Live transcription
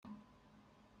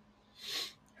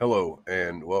Hello,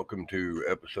 and welcome to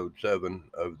episode 7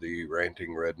 of the Ranting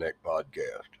Redneck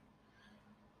podcast.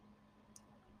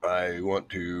 I want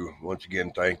to once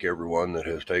again thank everyone that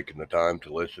has taken the time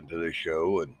to listen to this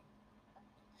show, and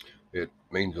it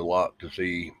means a lot to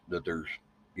see that there's,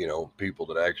 people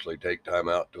that actually take time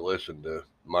out to listen to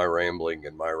my rambling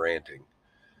and my ranting.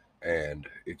 And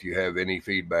if you have any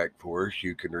feedback for us,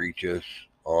 you can reach us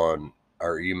on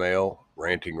our email,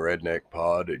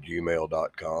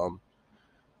 rantingredneckpod@gmail.com,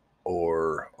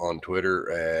 or on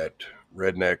Twitter at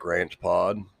Redneck Rants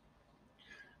Pod.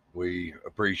 We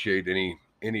appreciate any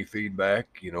feedback,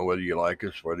 whether you like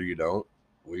us, whether you don't.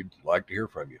 We'd like to hear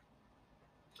from you.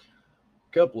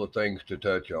 A couple of things to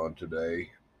touch on today.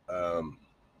 Um,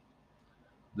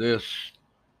 this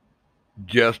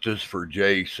Justice for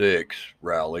J6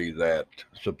 rally that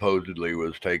supposedly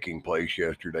was taking place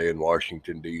yesterday in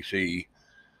Washington, D.C.,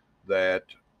 that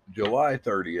July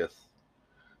 30th,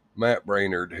 Matt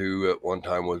Braynard, who at one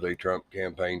time was a Trump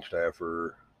campaign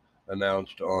staffer,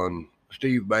 announced on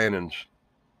Steve Bannon's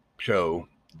show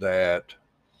that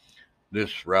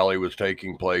this rally was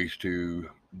taking place to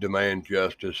demand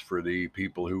justice for the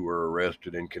people who were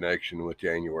arrested in connection with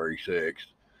January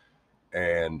 6th.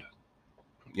 And,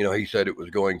 he said it was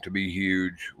going to be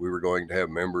huge. We were going to have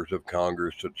members of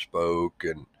Congress that spoke.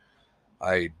 And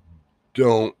I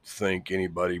don't think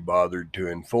anybody bothered to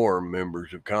inform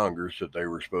members of Congress that they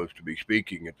were supposed to be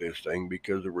speaking at this thing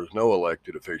because there was no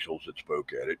elected officials that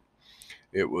spoke at it.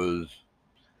 It was,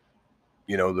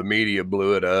 the media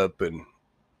blew it up, and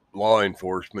law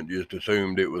enforcement just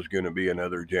assumed it was going to be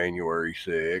another January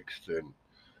 6th, and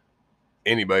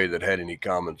anybody that had any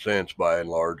common sense by and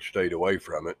large stayed away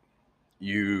from it.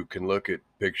 You can look at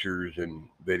pictures and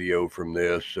video from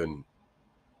this, and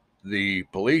the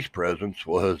police presence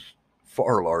was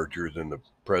far larger than the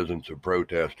presence of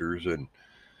protesters and,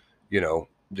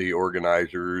 the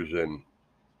organizers, and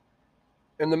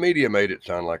the media made it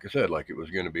sound, like I said, like it was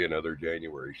going to be another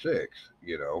January 6th.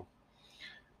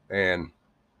 And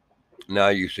now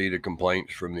you see the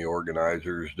complaints from the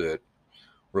organizers that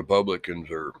Republicans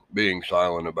are being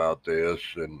silent about this,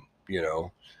 and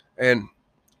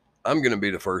I'm going to be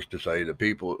the first to say the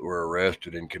people that were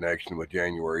arrested in connection with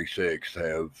January 6th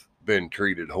have been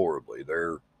treated horribly.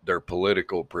 They're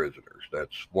political prisoners.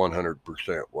 That's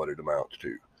 100% what it amounts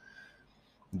to.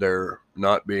 They're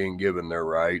not being given their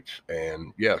rights,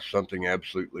 and yes, something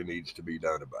absolutely needs to be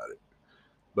done about it.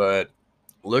 But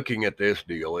looking at this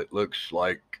deal, it looks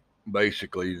like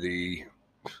basically the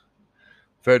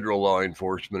federal law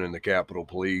enforcement and the Capitol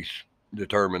Police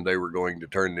determined they were going to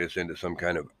turn this into some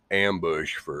kind of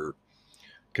ambush for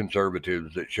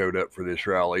conservatives that showed up for this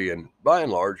rally. And by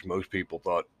and large, most people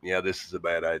thought, yeah, this is a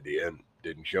bad idea, and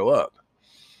didn't show up.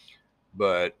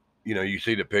 But, you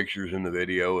see the pictures in the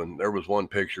video, and there was one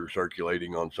picture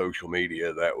circulating on social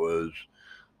media that was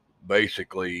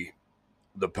basically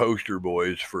the poster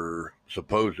boys for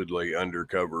supposedly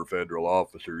undercover federal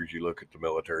officers. You look at the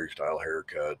military style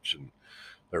haircuts, and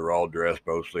they were all dressed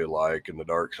mostly alike, and the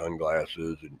dark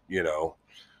sunglasses, and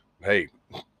hey,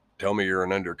 tell me you're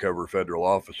an undercover federal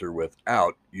officer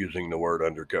without using the word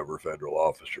undercover federal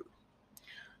officer.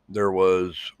 There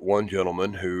was one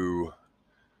gentleman who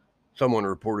someone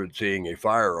reported seeing a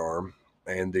firearm,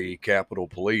 and the Capitol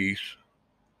Police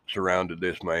surrounded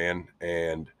this man,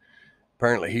 and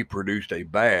apparently he produced a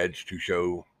badge to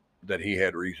show that he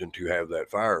had reason to have that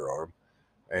firearm.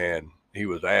 And he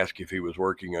was asked if he was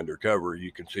working undercover.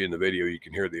 You can see in the video, you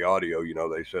can hear the audio,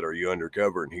 they said, "Are you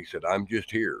undercover?" And he said, "I'm just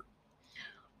here."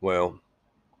 Well,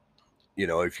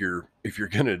 if you're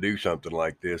going to do something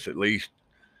like this, at least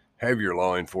have your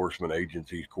law enforcement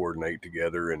agencies coordinate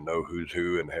together and know who's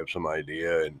who and have some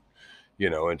idea. And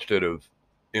instead of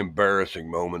embarrassing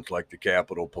moments like the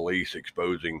Capitol Police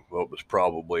exposing what was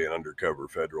probably an undercover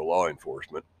federal law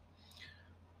enforcement,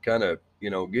 kind of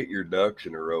get your ducks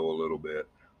in a row a little bit.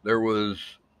 There was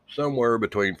somewhere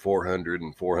between 400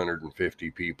 and 450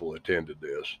 people attended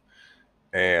this,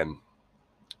 and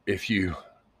if you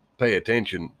pay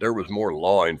attention, there was more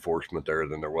law enforcement there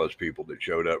than there was people that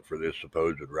showed up for this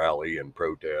supposed rally and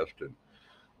protest. And,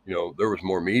 there was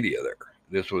more media there.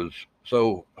 This was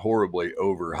so horribly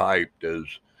overhyped as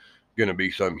going to be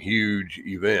some huge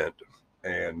event.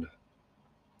 And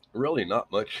really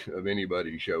not much of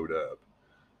anybody showed up.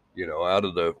 Out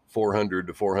of the 400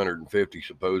 to 450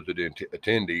 supposed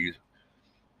attendees,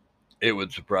 it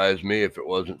would surprise me if it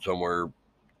wasn't somewhere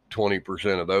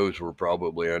 20% of those were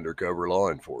probably undercover law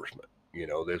enforcement.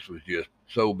 This was just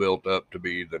so built up to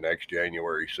be the next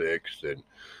January 6th. And,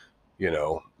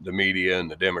 the media and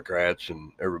the Democrats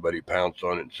and everybody pounced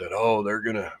on it and said, "Oh, we're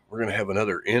gonna have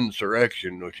another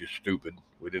insurrection," which is stupid.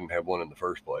 We didn't have one in the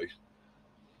first place.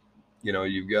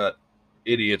 You've got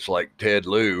idiots like Ted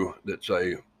Lieu that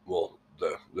say, "Well,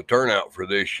 the turnout for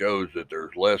this shows that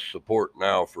there's less support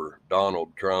now for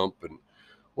Donald Trump," and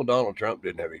well, Donald Trump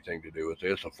didn't have anything to do with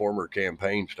this. A former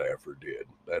campaign staffer did.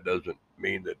 That doesn't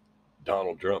mean that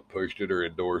Donald Trump pushed it or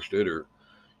endorsed it, or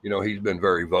he's been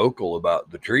very vocal about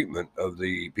the treatment of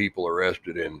the people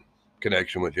arrested in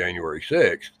connection with January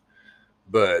 6th.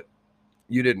 But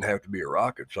you didn't have to be a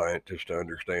rocket scientist to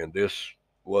understand this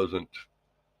wasn't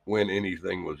when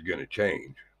anything was going to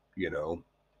change.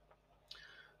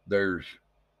 There's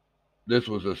this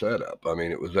was a setup. I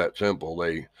mean, it was that simple.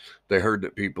 They heard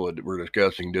that people were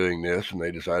discussing doing this, and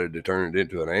they decided to turn it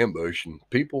into an ambush. And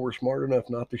people were smart enough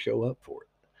not to show up for it.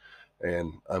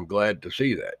 And I'm glad to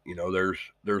see that.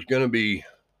 There's going to be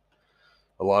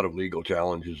a lot of legal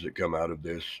challenges that come out of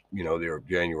this. There are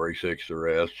January 6th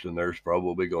arrests, and there's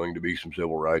probably going to be some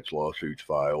civil rights lawsuits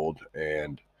filed.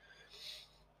 And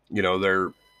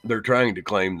they're trying to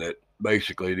claim that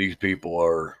basically these people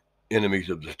are enemies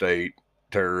of the state,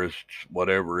 terrorists,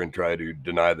 whatever, and try to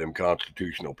deny them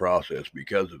constitutional process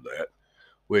because of that,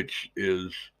 which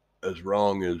is as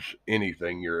wrong as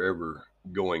anything you're ever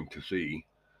going to see.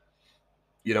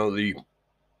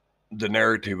 The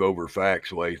narrative over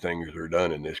facts, way things are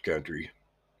done in this country,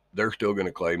 they're still going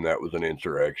to claim that was an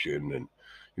insurrection.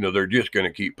 And they're just going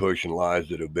to keep pushing lies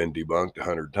that have been debunked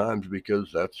 100 times,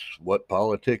 because that's what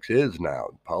politics is now.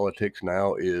 Politics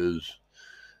now is,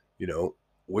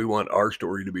 we want our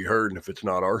story to be heard, and if it's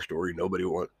not our story,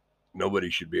 nobody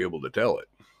should be able to tell it.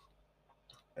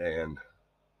 And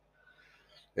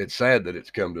it's sad that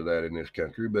it's come to that in this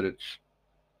country, but it's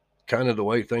kind of the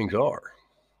way things are,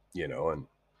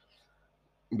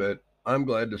 but I'm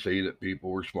glad to see that people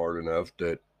were smart enough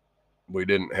that we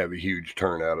didn't have a huge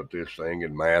turnout at this thing,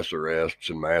 and mass arrests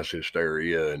and mass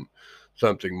hysteria and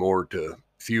something more to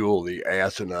fuel the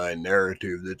asinine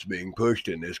narrative that's being pushed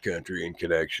in this country in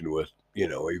connection with,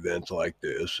 events like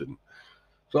this. And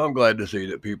so I'm glad to see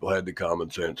that people had the common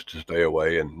sense to stay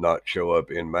away and not show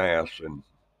up in mass and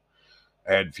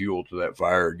add fuel to that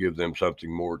fire, give them something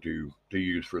more to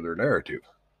use for their narrative.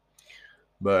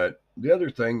 But the other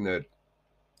thing that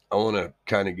I want to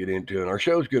kind of get into, and our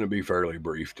show's going to be fairly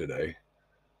brief today,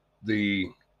 the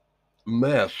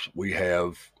mess we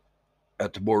have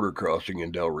at the border crossing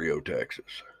in Del Rio,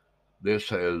 Texas. This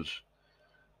has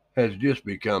just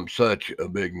become such a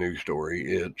big news story.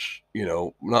 It's,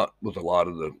 not with a lot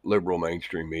of the liberal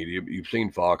mainstream media, but you've seen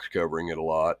Fox covering it a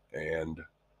lot, and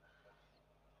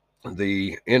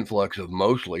the influx of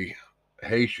mostly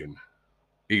Haitian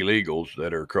illegals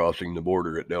that are crossing the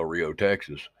border at Del Rio,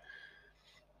 Texas,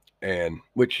 and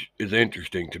which is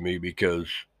interesting to me because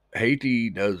Haiti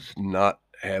does not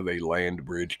have a land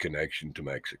bridge connection to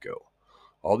Mexico.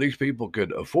 All these people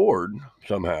could afford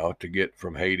somehow to get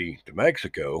from Haiti to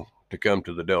Mexico to come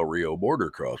to the Del Rio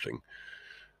border crossing.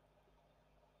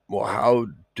 Well, how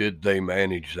did they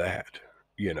manage that?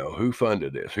 Who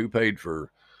funded this? Who paid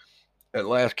for, at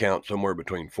last count, somewhere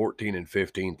between 14 and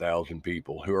 15,000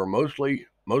 people who are mostly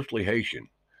Haitian?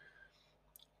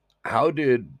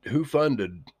 Who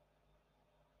funded,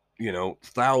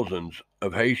 thousands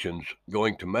of Haitians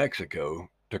going to Mexico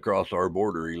to cross our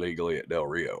border illegally at Del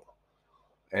Rio?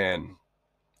 And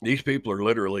these people are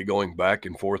literally going back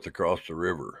and forth across the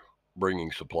river,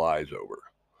 bringing supplies over.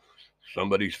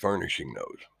 Somebody's furnishing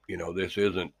those. This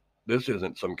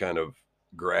isn't some kind of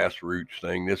grassroots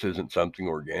thing. This isn't something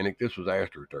organic. This was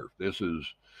AstroTurf. This is,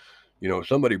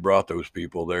 somebody brought those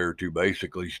people there to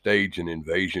basically stage an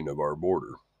invasion of our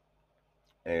border.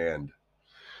 And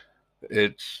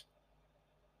there's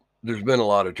been a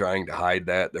lot of trying to hide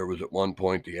that. There was at one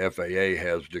point, the FAA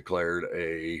has declared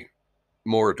a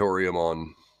moratorium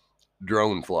on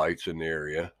drone flights in the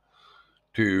area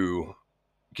to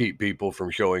keep people from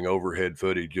showing overhead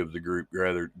footage of the group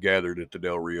gathered at the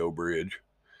Del Rio Bridge.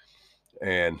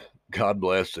 And God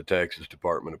bless the Texas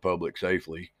Department of Public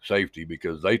Safety,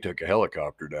 because they took a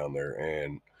helicopter down there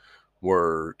and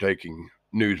were taking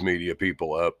news media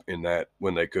people up in that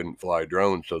when they couldn't fly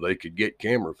drones, so they could get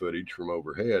camera footage from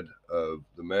overhead of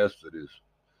the mess that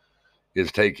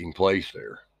is taking place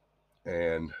there.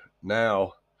 And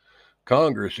now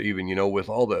Congress, even, with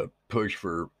all the push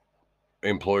for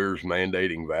employers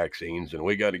mandating vaccines and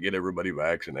we got to get everybody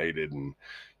vaccinated and,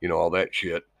 all that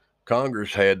shit,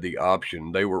 Congress had the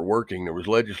option. They were working, there was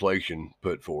legislation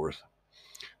put forth,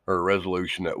 or a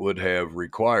resolution that would have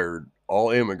required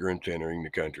all immigrants entering the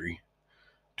country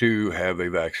to have a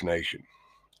vaccination,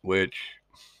 which,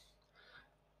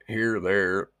 here,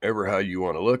 there, ever how you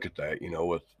want to look at that,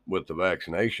 with the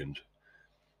vaccinations.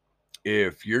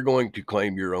 If you're going to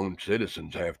claim your own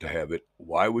citizens have to have it,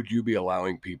 why would you be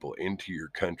allowing people into your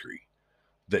country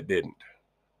that didn't?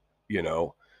 You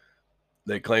know,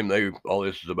 they claim all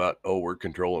this is about, oh,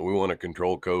 we want to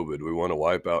control COVID. We want to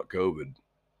wipe out COVID.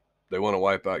 They want to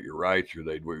wipe out your rights, or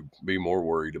they'd be more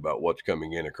worried about what's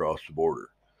coming in across the border.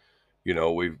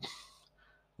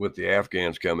 With the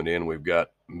Afghans coming in, we've got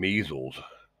measles,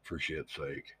 for shit's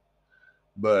sake.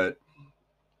 But,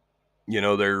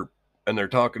 they're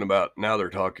talking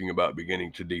about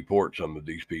beginning to deport some of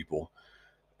these people,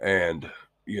 and,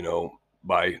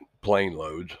 by plane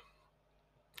loads,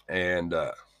 and,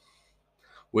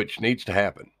 which needs to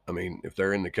happen. I mean, if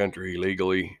they're in the country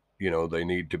illegally, they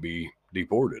need to be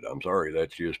deported. I'm sorry.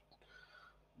 That's just,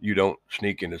 you don't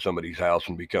sneak into somebody's house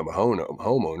and become a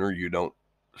homeowner. You don't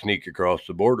sneak across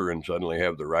the border and suddenly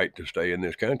have the right to stay in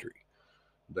this country.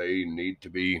 They need to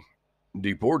be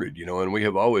deported, and we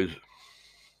have always,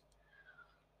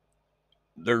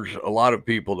 there's a lot of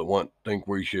people that think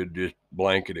we should just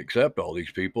blanket accept all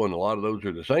these people. And a lot of those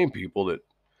are the same people that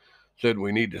said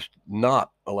we need to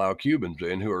not allow Cubans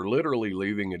in, who are literally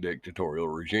leaving a dictatorial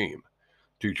regime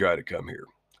to try to come here.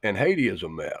 And Haiti is a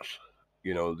mess.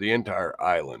 The entire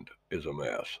island is a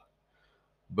mess.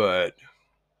 But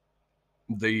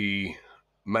the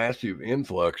massive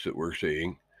influx that we're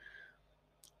seeing,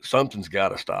 something's got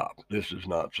to stop. This is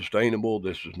not sustainable.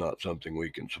 This is not something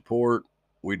we can support.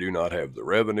 We do not have the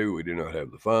revenue. We do not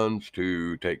have the funds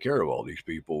to take care of all these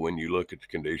people when you look at the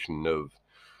condition of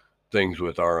things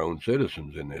with our own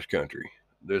citizens in this country.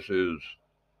 This is,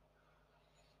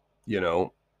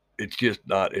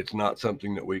 it's not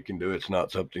something that we can do. It's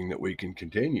not something that we can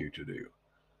continue to do.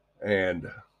 And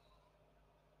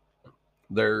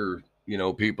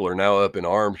people are now up in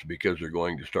arms because they're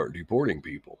going to start deporting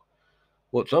people.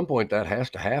 Well, at some point that has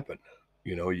to happen.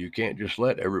 You can't just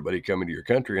let everybody come into your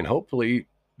country, and hopefully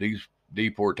these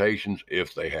deportations,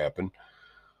 if they happen,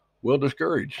 will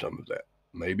discourage some of that.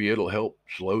 Maybe it'll help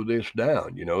slow this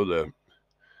down.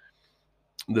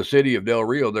 The city of Del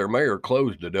Rio, their mayor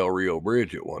closed the Del Rio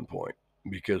Bridge at one point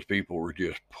because people were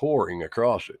just pouring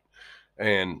across it.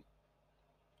 And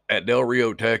at Del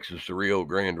Rio, Texas, the Rio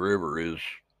Grande River is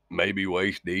maybe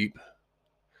waist deep.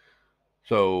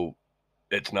 So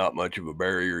it's not much of a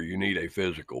barrier. You need a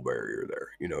physical barrier there.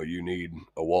 You need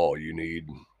a wall. You need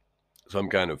some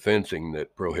kind of fencing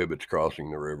that prohibits crossing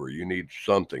the river. You need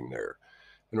something there.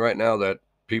 And right now that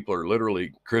people are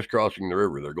literally crisscrossing the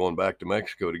river. They're going back to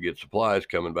Mexico to get supplies,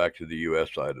 coming back to the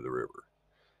U.S. side of the river.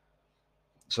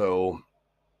 So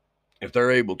if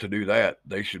they're able to do that,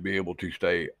 they should be able to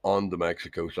stay on the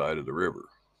Mexico side of the river.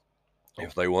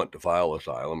 If they want to file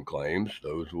asylum claims,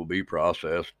 those will be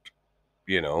processed,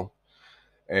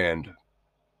 and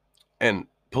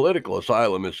political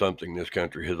asylum is something this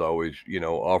country has always,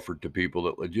 offered to people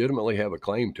that legitimately have a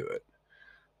claim to it.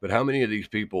 But how many of these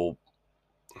people,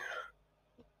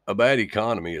 a bad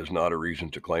economy is not a reason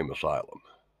to claim asylum.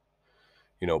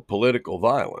 Political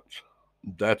violence,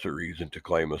 that's a reason to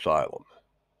claim asylum.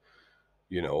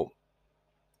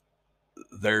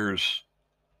 There's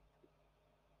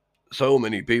so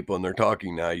many people, and they're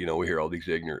talking now, we hear all these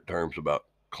ignorant terms about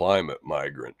climate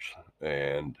migrants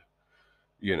and,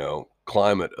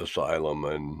 climate asylum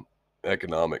and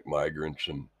economic migrants.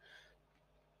 And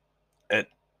at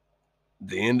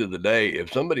the end of the day,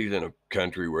 if somebody's in a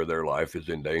country where their life is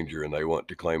in danger and they want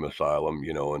to claim asylum,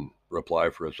 and apply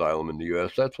for asylum in the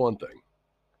U.S., that's one thing.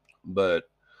 But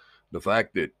the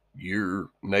fact that your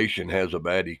nation has a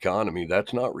bad economy,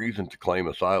 that's not reason to claim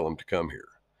asylum to come here.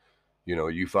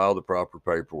 You file the proper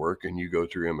paperwork and you go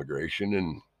through immigration.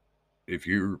 And if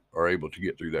you are able to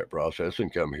get through that process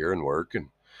and come here and work and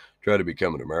try to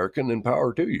become an American, then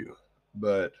power to you.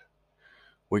 But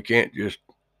we can't just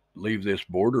leave this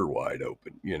border wide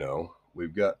open.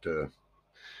 We've got to,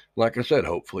 like I said,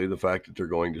 hopefully the fact that they're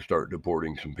going to start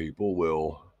deporting some people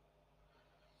will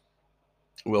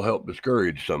help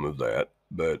discourage some of that.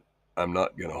 But I'm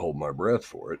not going to hold my breath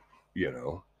for it.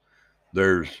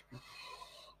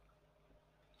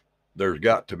 There's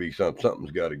got to be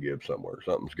something's got to give somewhere.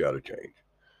 Something's got to change.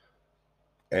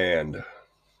 And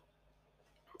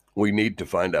we need to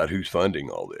find out who's funding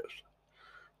all this.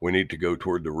 We need to go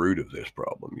toward the root of this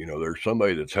problem. There's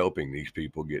somebody that's helping these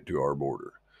people get to our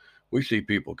border. We see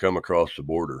people come across the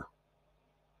border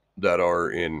that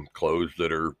are in clothes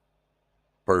that are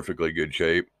perfectly good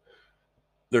shape.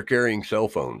 They're carrying cell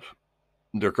phones.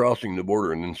 They're crossing the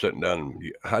border and then sitting down.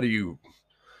 And how do you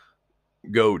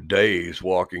go days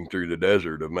walking through the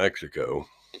desert of Mexico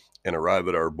and arrive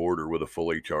at our border with a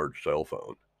fully charged cell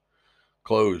phone?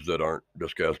 clothes that aren't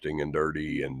disgusting and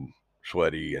dirty and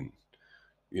sweaty. And,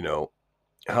 you know,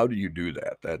 how do you do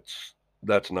that?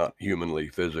 That's not humanly,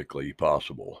 physically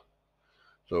possible.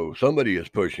 So somebody is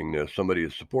pushing this, somebody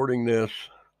is supporting this.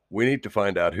 We need to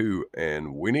find out who,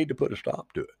 and we need to put a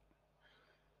stop to it.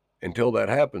 Until that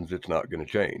happens, it's not going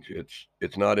to change.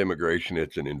 It's not immigration,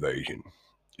 it's an invasion.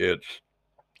 It's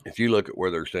if you look at where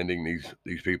they're sending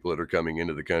these people that are coming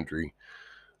into the country,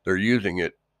 they're using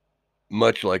it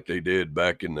much like they did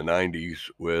back in the 90s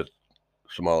with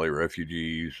Somali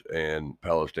refugees and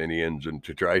Palestinians, and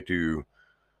to try to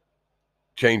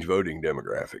change voting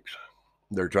demographics.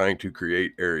 They're trying to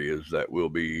create areas that will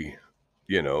be,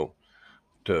 you know,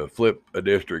 to flip a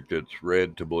district that's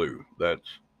red to blue.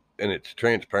 And it's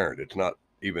transparent. It's not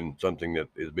even something that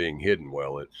is being hidden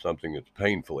well. It's something that's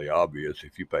painfully obvious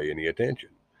if you pay any attention.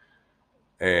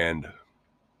 And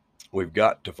we've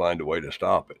got to find a way to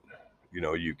stop it.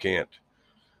 You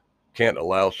can't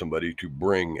allow somebody to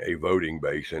bring a voting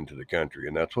base into the country,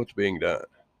 and that's what's being done.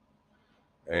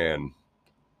 And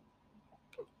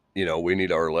we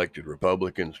need our elected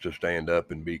Republicans to stand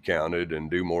up and be counted and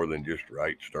do more than just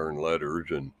write stern letters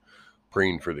and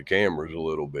preen for the cameras a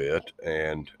little bit.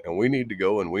 And we need to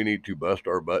go and we need to bust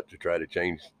our butt to try to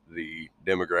change the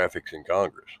demographics in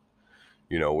Congress.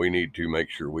 We need to make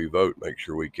sure we vote, make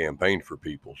sure we campaign for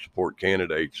people, support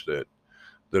candidates that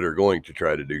are going to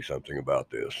try to do something about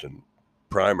this, and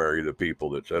primary the people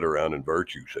that sit around and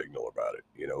virtue signal about it.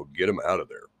 Get them out of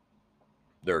there.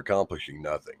 They're accomplishing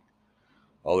nothing.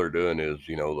 All they're doing is,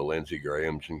 the Lindsey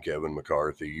Grahams and Kevin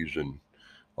McCarthy's and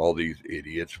all these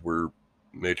idiots were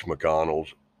Mitch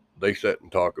McConnell's. They sit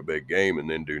and talk a big game and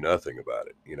then do nothing about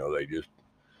it.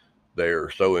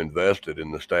 They're so invested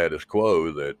in the status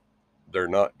quo that they're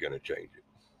not going to change it.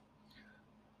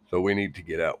 So we need to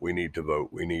get out. We need to vote.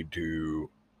 We need to,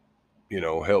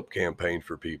 help campaign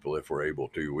for people if we're able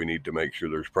to. We need to make sure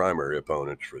there's primary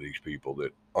opponents for these people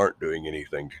that aren't doing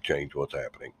anything to change what's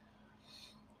happening.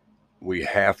 We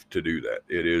have to do that.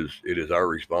 It is our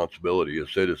responsibility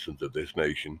as citizens of this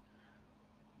nation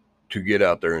to get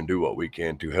out there and do what we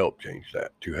can to help change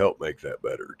that, to help make that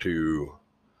better, to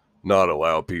not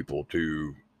allow people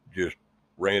to just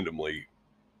randomly,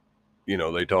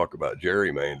 they talk about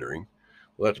gerrymandering.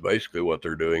 Well, that's basically what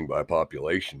they're doing by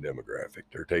population demographic.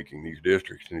 They're taking these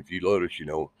districts, and if you notice,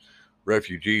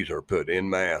 refugees are put en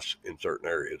masse in certain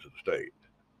areas of the state.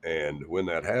 And when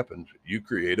that happens, you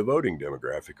create a voting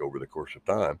demographic over the course of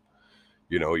time.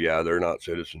 Yeah, they're not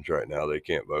citizens right now. They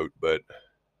can't vote, but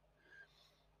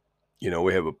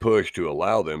we have a push to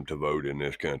allow them to vote in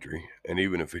this country. And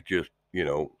even if it's just,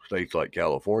 states like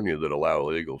California that allow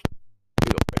illegal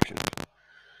elections,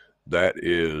 that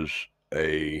is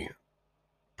a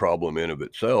problem in of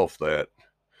itself. That,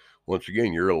 once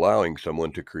again, you're allowing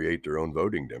someone to create their own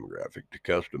voting demographic, to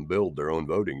custom build their own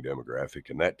voting demographic.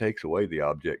 And that takes away the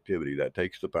objectivity. That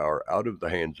takes the power out of the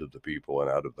hands of the people and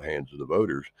out of the hands of the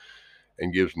voters,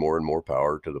 and gives more and more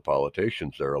power to the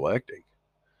politicians they're electing.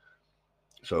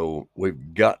 So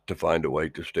we've got to find a way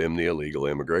to stem the illegal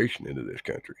immigration into this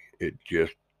country. It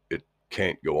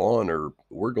can't go on, or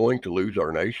we're going to lose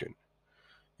our nation.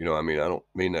 I don't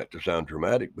mean that to sound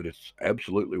dramatic, but it's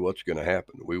absolutely what's going to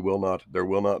happen. There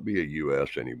will not be a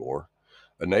U.S. anymore.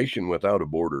 A nation without a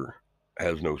border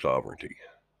has no sovereignty.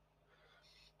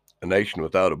 A nation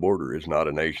without a border is not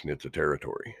a nation, it's a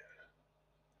territory.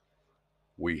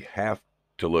 We have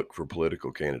to look for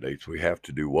political candidates. We have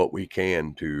to do what we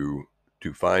can to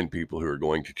find people who are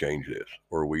going to change this,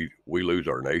 or we lose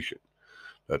our nation.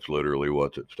 That's literally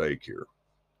what's at stake here.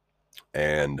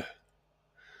 And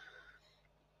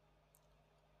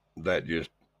that's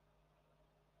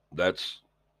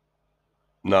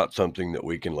not something that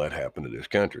we can let happen to this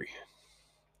country.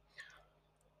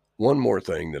 One more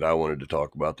thing that I wanted to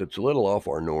talk about that's a little off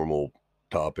our normal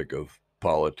topic of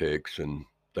politics and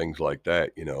things like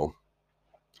that.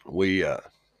 We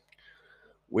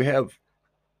have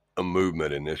a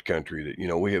movement in this country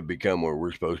that, we have become where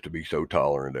we're supposed to be so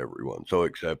tolerant of everyone, so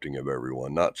accepting of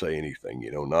everyone, not say anything,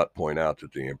 not point out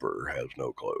that the emperor has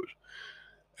no clothes.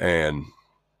 And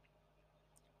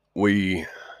we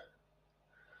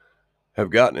have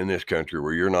gotten in this country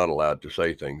where you're not allowed to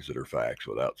say things that are facts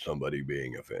without somebody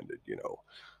being offended.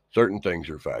 Certain things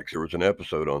are facts. There was an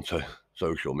episode on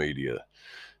social media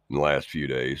in the last few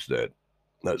days that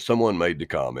someone made the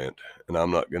comment, and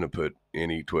I'm not going to put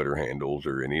any Twitter handles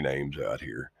or any names out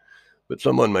here, but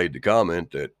someone made the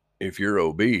comment that if you're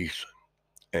obese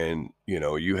and,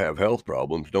 you have health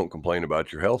problems, don't complain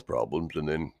about your health problems and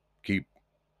then keep,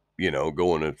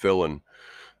 going and filling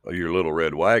your little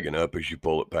red wagon up as you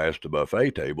pull it past the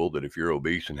buffet table that if you're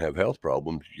obese and have health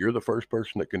problems, you're the first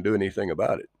person that can do anything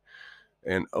about it.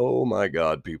 And oh my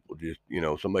God, people just,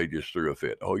 somebody just threw a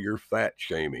fit. Oh, you're fat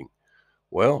shaming.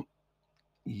 Well,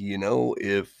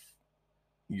 if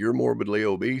you're morbidly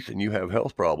obese and you have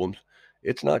health problems,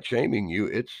 it's not shaming you.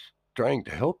 It's trying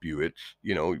to help you. It's,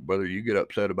 whether you get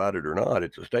upset about it or not,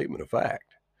 it's a statement of fact.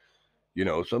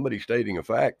 Somebody stating a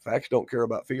fact, facts don't care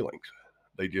about feelings.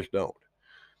 They just don't.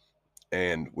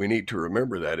 And we need to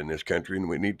remember that in this country, and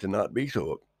we need to not be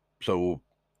so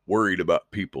worried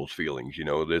about people's feelings.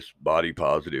 This body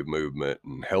positive movement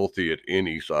and healthy at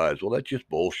any size. Well, that's just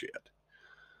bullshit.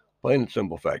 Plain and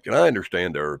simple fact. And I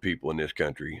understand there are people in this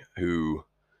country who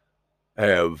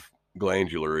have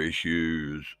glandular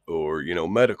issues or,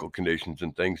 medical conditions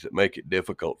and things that make it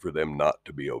difficult for them not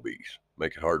to be obese,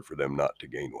 make it hard for them not to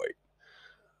gain weight.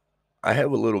 I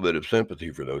have a little bit of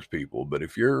sympathy for those people, but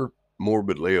if you're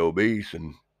morbidly obese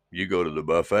and you go to the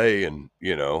buffet and,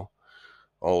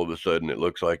 all of a sudden it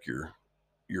looks like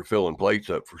you're filling plates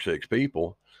up for 6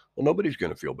 people, well, nobody's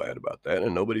going to feel bad about that,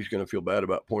 and nobody's going to feel bad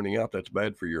about pointing out that's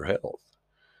bad for your health.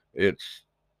 It's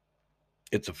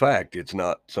a fact. It's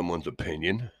not someone's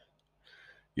opinion.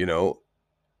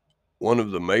 One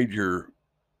of the major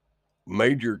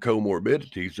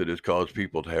comorbidities that has caused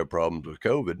people to have problems with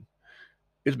COVID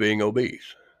is being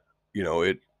obese.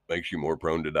 It makes you more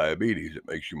prone to diabetes. It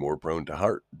makes you more prone to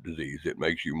heart disease. It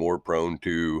makes you more prone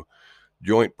to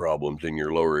joint problems in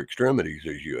your lower extremities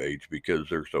as you age because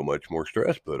there's so much more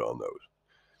stress put on those.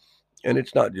 And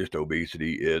it's not just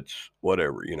obesity, it's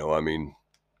whatever,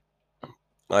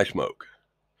 I smoke.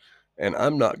 And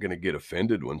I'm not going to get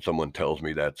offended when someone tells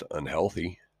me that's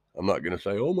unhealthy. I'm not going to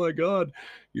say, "Oh my God,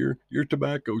 you're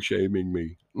tobacco shaming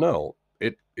me." No,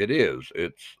 it is.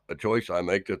 It's a choice I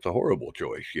make that's a horrible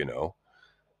choice,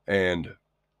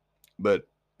 But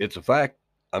it's a fact.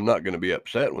 I'm not going to be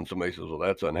upset when somebody says, "Well,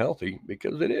 that's unhealthy,"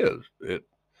 because it is.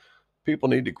 People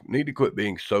need to quit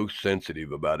being so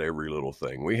sensitive about every little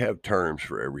thing. We have terms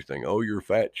for everything. Oh, you're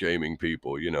fat shaming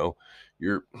people,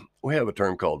 we have a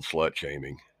term called slut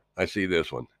shaming. I see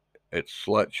this one. It's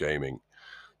slut shaming.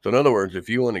 So in other words, if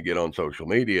you want to get on social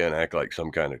media and act like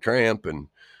some kind of tramp and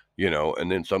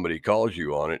and then somebody calls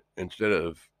you on it, instead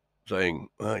of saying,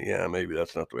 yeah, maybe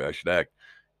that's not the way I should act,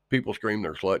 people scream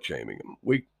they're slut shaming them.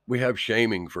 We have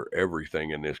shaming for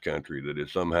everything in this country that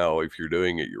is somehow, if you're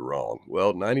doing it, you're wrong.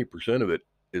 Well, 90% of it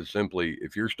is simply,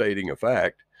 if you're stating a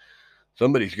fact,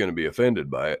 somebody's going to be offended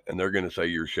by it and they're going to say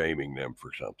you're shaming them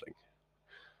for something.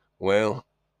 Well,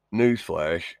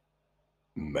 newsflash,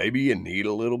 maybe you need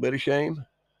a little bit of shame.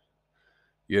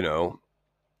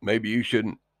 Maybe you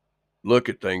shouldn't look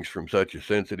at things from such a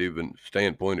sensitive and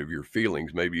standpoint of your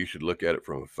feelings. Maybe you should look at it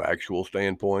from a factual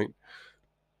standpoint.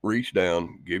 Reach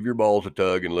down, give your balls a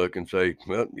tug and look and say,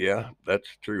 well, yeah, that's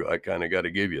true. I kind of got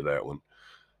to give you that one.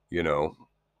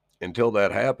 Until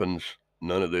that happens,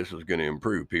 none of this is going to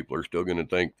improve. People are still going to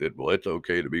think that, well, it's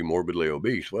okay to be morbidly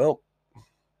obese. Well,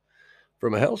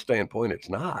 from a health standpoint, it's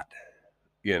not,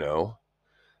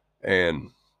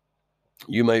 and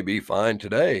you may be fine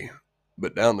today,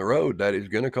 but down the road, that is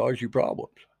going to cause you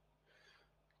problems.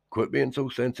 Quit being so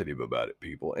sensitive about it,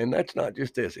 people. And that's not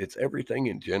just this, it's everything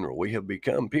in general.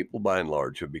 People by and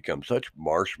large have become such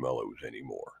marshmallows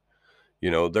anymore.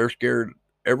 They're scared.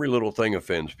 Every little thing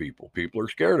offends people. People are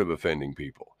scared of offending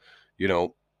people.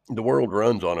 The world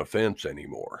runs on offense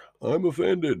anymore. I'm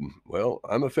offended. Well,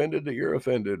 I'm offended that you're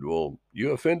offended. Well,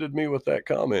 you offended me with that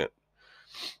comment.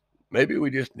 Maybe we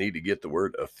just need to get the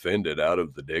word offended out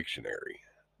of the dictionary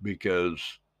because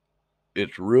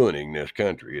it's ruining this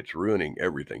country. It's ruining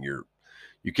everything.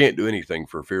 You can't do anything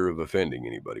for fear of offending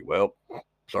anybody. Well,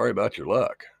 sorry about your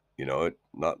luck. It's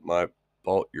not my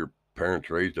fault your parents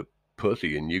raised a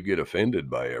pussy and you get offended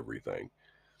by everything.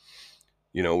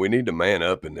 We need to man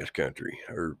up in this country,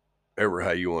 or ever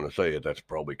how you want to say it. That's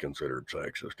probably considered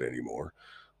sexist anymore.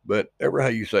 But ever how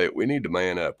you say it, we need to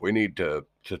man up. We need to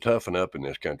toughen up in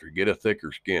this country, get a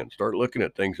thicker skin, start looking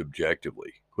at things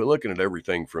objectively. Quit looking at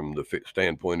everything from the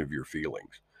standpoint of your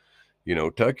feelings.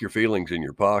 Tuck your feelings in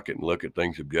your pocket and look at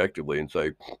things objectively and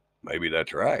say, maybe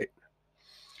that's right.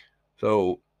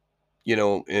 So,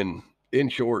 in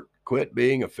short, quit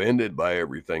being offended by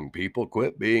everything, people.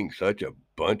 Quit being such a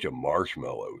bunch of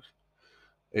marshmallows.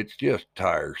 It's just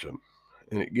tiresome,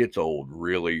 and it gets old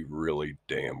really, really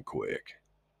damn quick.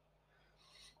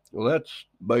 Well, that's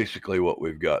basically what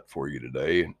we've got for you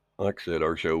today. Like I said,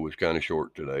 our show was kind of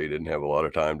short today. Didn't have a lot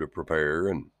of time to prepare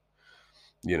and,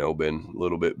 been a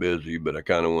little bit busy, but I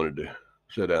kind of wanted to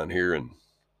sit down here and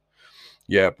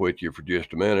yap with you for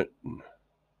just a minute and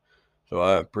So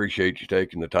I appreciate you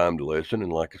taking the time to listen.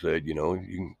 And like I said, you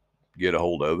can get a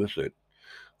hold of us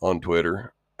on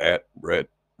Twitter at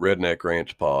Redneck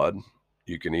Rants Pod.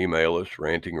 You can email us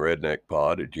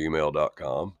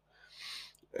rantingredneckpod@gmail.com.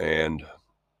 And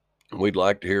we'd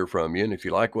like to hear from you. And if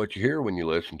you like what you hear when you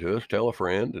listen to us, tell a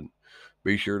friend and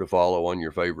be sure to follow on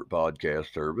your favorite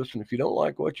podcast service. And if you don't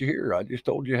like what you hear, I just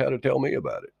told you how to tell me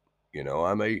about it.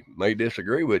 I may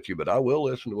disagree with you, but I will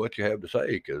listen to what you have to say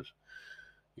because,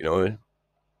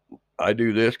 I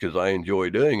do this because I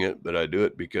enjoy doing it, but I do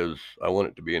it because I want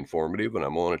it to be informative and I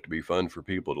want it to be fun for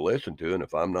people to listen to. And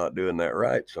if I'm not doing that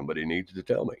right, somebody needs to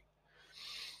tell me.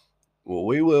 Well,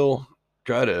 we will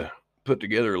try to put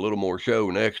together a little more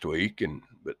show next week.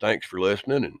 But thanks for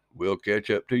listening, and we'll catch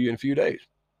up to you in a few days.